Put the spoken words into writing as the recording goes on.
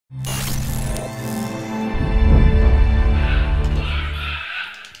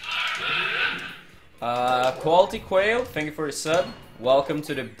Quality Quail, thank you for the sub. Welcome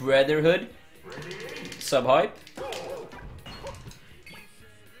to the Brotherhood. Sub hype.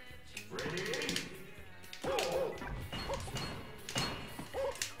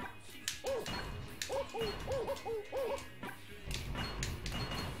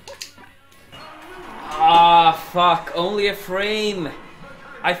 Ah, fuck, only a frame.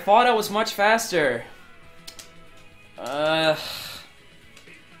 I thought I was much faster. I'm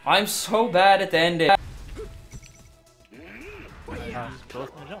so bad at the ending.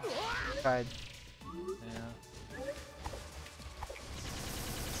 Both my jumps. Tried.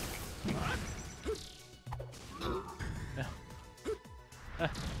 Yeah.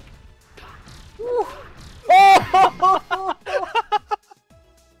 Oh!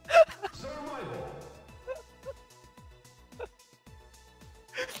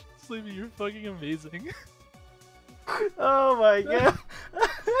 Sleepy, you're fucking amazing. Oh my god.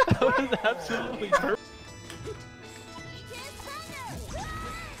 That was absolutely perfect.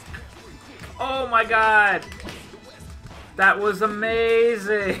 Oh my god. That was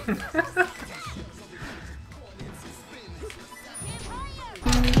amazing.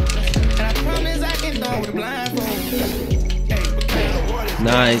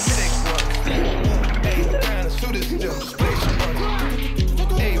 Nice.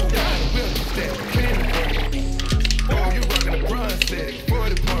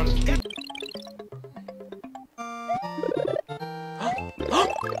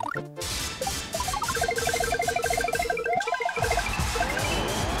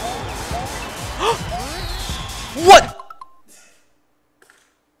 What?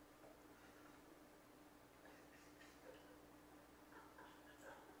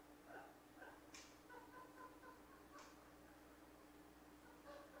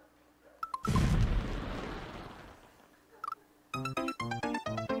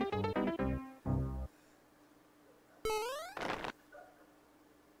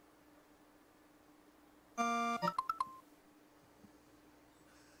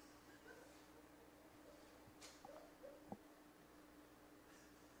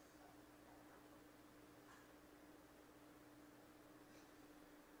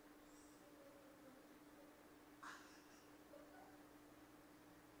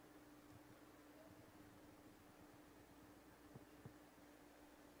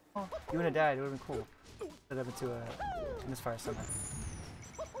 You wouldn't have died, it would have been cool. Set up into a misfire somehow.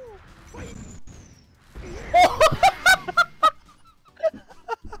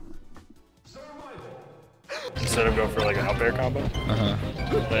 Instead of going for like an up air combo,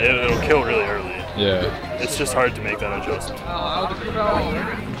 it'll kill really early. Yeah. It's just hard to make that adjustment.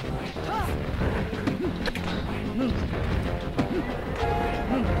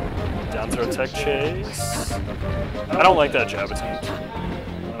 Down throw tech chase. I don't like that jab attempt.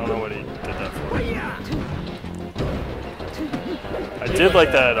 I don't know what he did that for. I did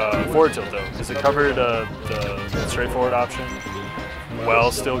like that forward tilt though, because it covered the straightforward option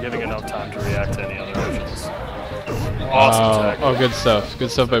while still giving enough time to react to any other options. Awesome tech. Oh, good stuff.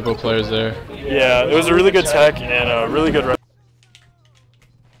 Good stuff by both players there. Yeah, it was a really good tech and a really good.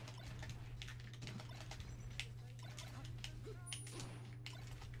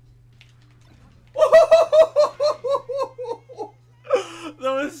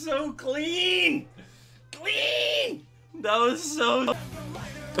 That was so clean! Clean! That was so...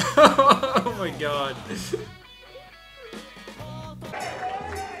 Oh my god.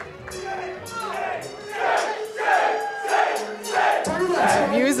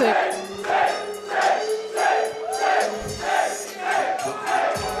 Music.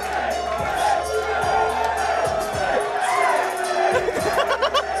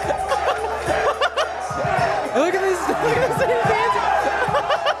 Look at this! Look at this dancing!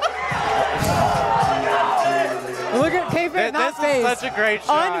 Look at K-Fan, not phased. This is such a great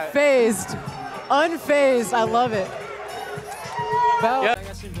shot. Unfazed. Unfazed. I love it. Bell. Yep.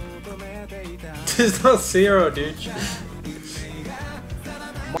 There's no zero, dude.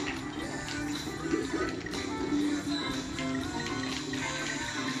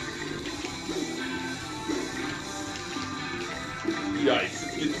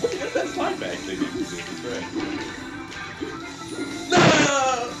 Yikes. That's fine back. They do this. It's great.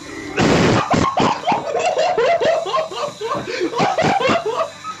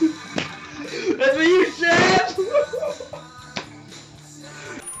 That's what you said!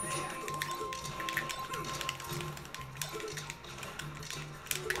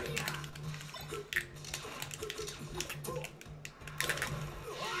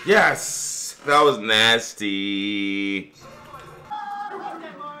 Yes! That was nasty.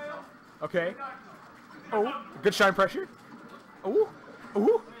 Okay. Oh, good shine pressure. Oh,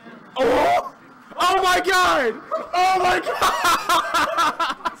 oh, oh, oh Oh my god! Oh my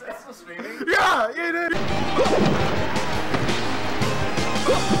god! Is that still streaming? Yeah, it is.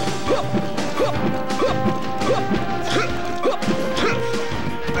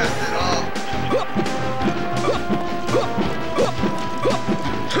 Mess it up.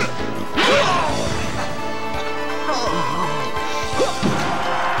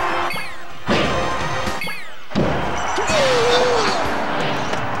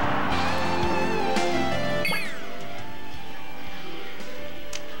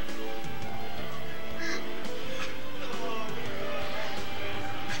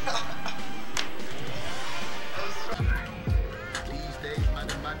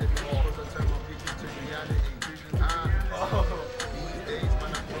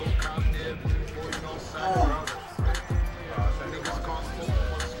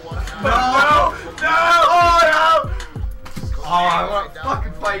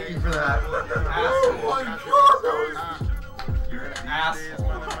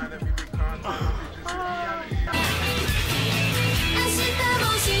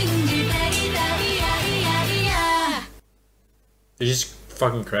 Did you just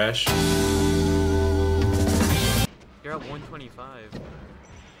fucking crash? You're at 125.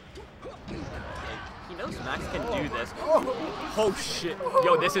 He knows Max can do this. Oh shit.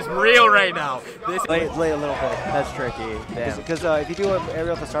 Yo, this is real right now. This lay a little bit. That's tricky. Because if you do an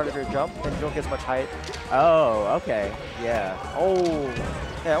aerial at the start of your jump, then you don't get as much height. Oh, okay. Yeah. Oh.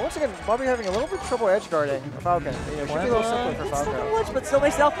 Yeah, once again, Bobby having a little bit of trouble edge guarding Falcon. You know, should be a little simpler for Falcon. Not much, but still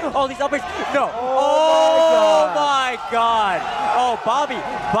myself. Oh, these uppers. No. Oh my god. Oh, Bobby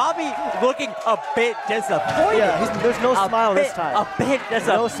looking a bit disappointed. Yeah, there's no smile this time. A bit disappointed.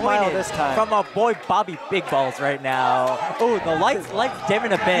 No smile this time. From our boy Bobby Big Balls right now. Oh, the lights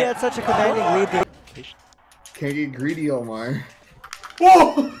dimming a bit. He had such a commanding lead. Can't get greedy, Omar.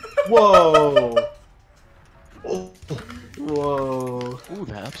 Whoa! Whoa! Whoa. Ooh,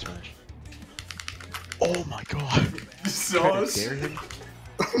 that up smash. Oh my god. Sauce. Ooh,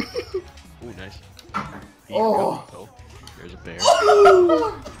 nice. Oh. There's a bear.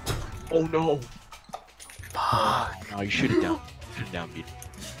 Oh no. No, you shoot it down. Shoot it down, beat it.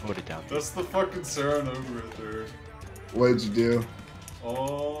 Put it down. That's the fucking Sarah over right there. What'd you do?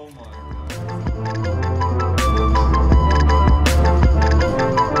 Oh my god.